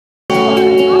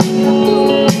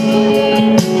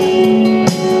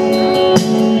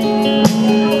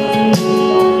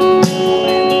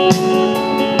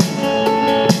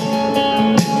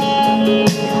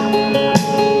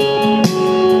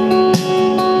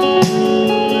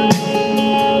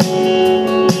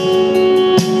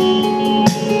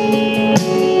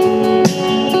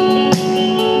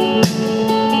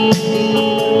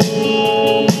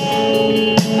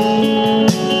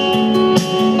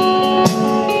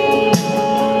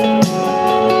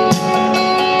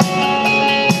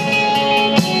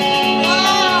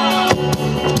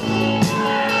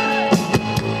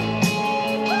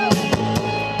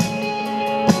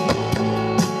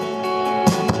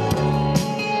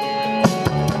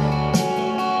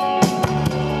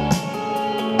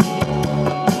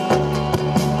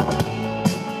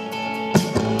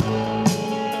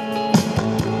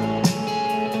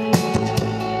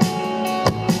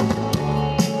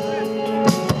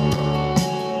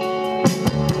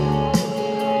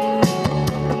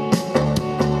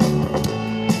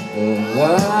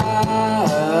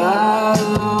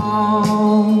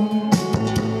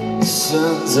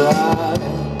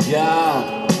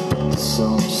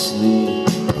some sleep.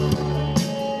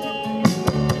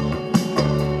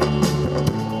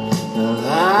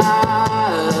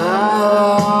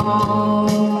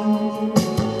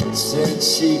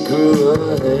 Since she grew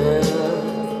her hair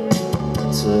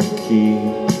to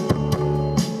keep.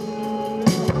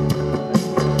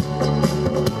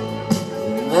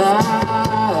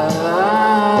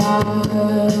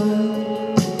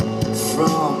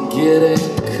 From getting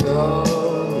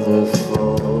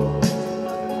colorful,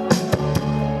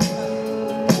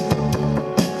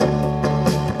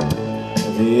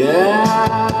 the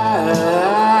owl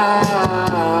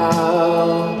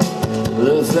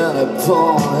living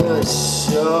upon her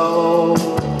shoulder.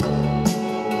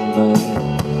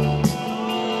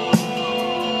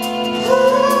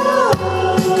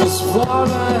 'Cause one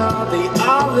way or the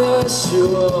other she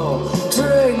will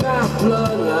drink my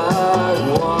blood like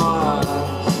wine.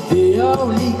 The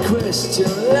only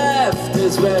Christian left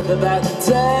is whether that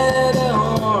dead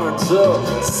horns will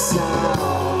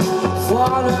sound.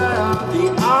 One way or the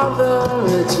other,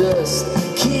 it just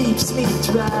keeps me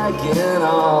dragging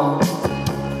on.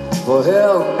 For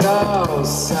hell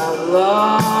knows how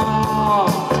long.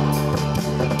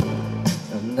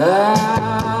 And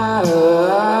now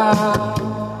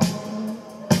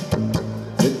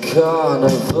the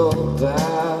carnival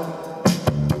band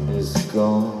is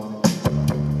gone.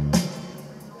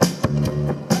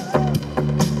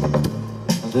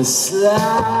 The slide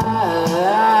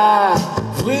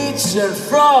reaching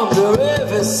from the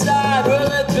riverside where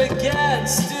it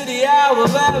begins to the hour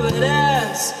of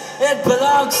evidence. It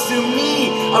belongs to me,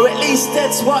 or at least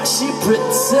that's what she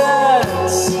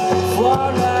pretends.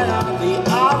 One way or the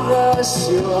other,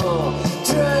 she will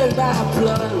drink my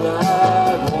blood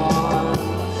like wine.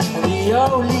 And the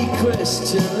only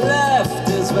Christian left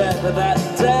is whether that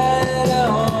dead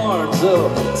horns will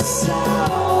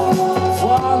sound.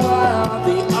 One way or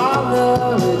the other,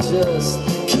 it just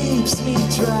keeps me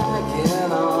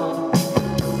dragging on.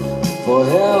 For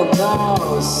hell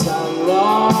knows how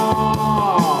long.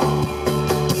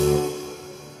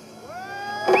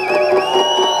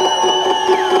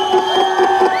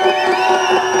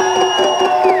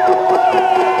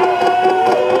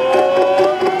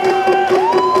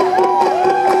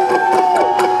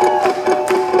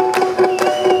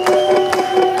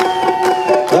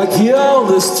 Like the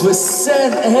oldest was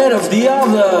sent ahead of the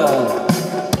other,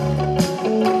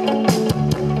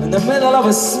 in the middle of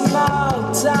a small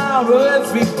town where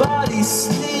everybody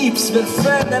sleeps with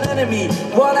friend and enemy,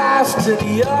 one after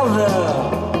the other.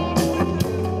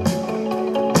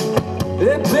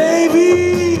 Hey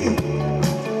baby,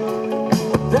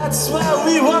 that's where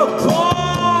we were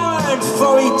born,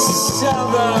 for each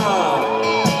other.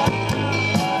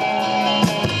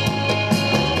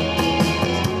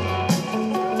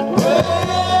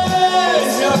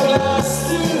 Raise your glass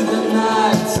to the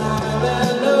night time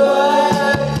and the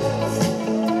waves.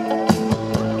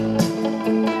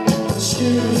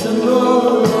 Choose a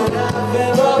moon and have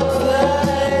ever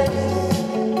played.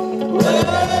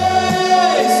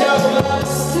 Raise your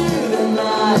glass to the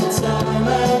night time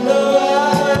and the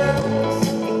waves.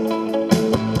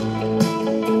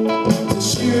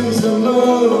 Choose a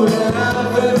moon and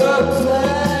have ever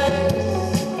played.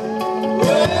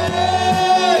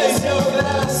 Raise your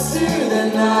glass to the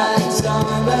night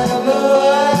time and the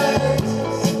waves.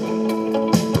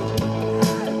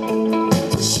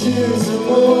 Choose a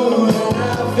moon and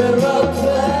have ever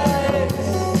played.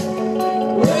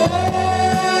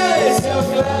 Raise your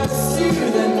glass to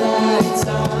the night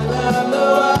time and the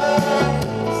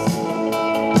waves.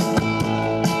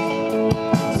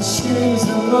 Choose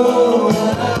a moon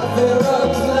and have ever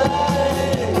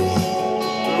played.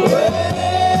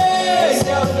 Raise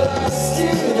your glass to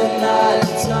the night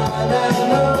time and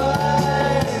the waves.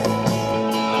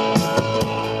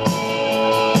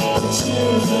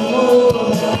 Choose a moon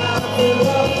and have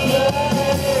ever played.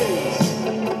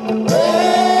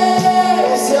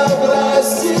 Raise your glass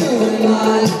to the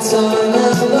night time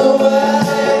and the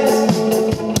waves.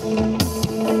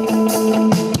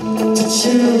 To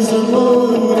choose a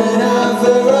moon and have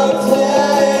ever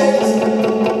played.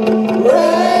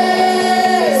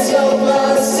 Raise your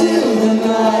glass to the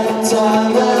night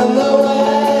time and the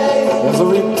waves.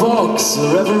 Every boxer,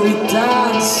 every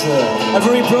dancer,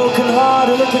 every broken heart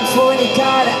looking for any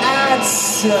kind of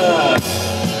answer.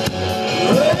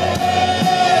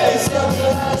 Raise your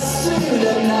glass to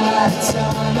the night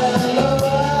time and the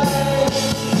waves.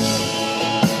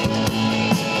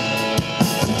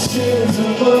 Choose a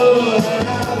moon and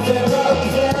have ever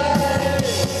played.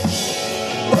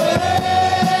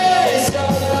 Raise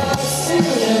your glass to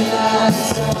the night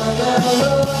time and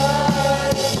the waves.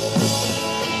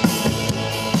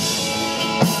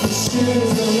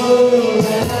 choose the moon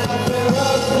and have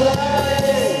aeroplane.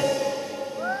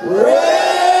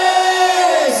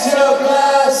 Raise your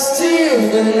glass to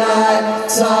the night,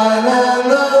 time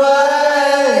and the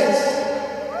waves.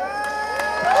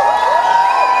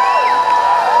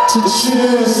 To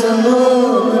choose the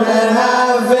moon and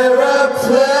have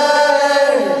aeroplanes.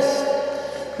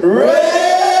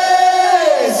 Raise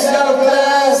your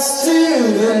glass to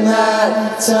the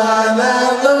night, time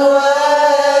and the waves.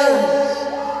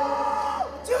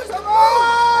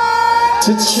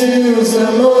 To choose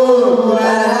the moon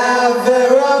and have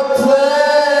aeroplanes.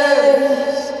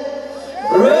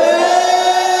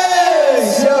 Raise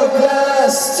your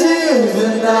glass to the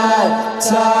night,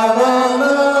 time and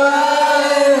the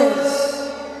waves.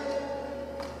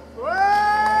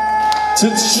 To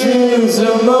choose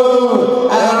the moon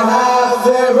and have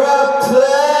aeroplanes.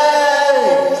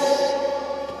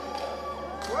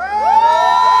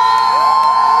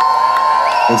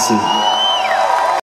 Merci.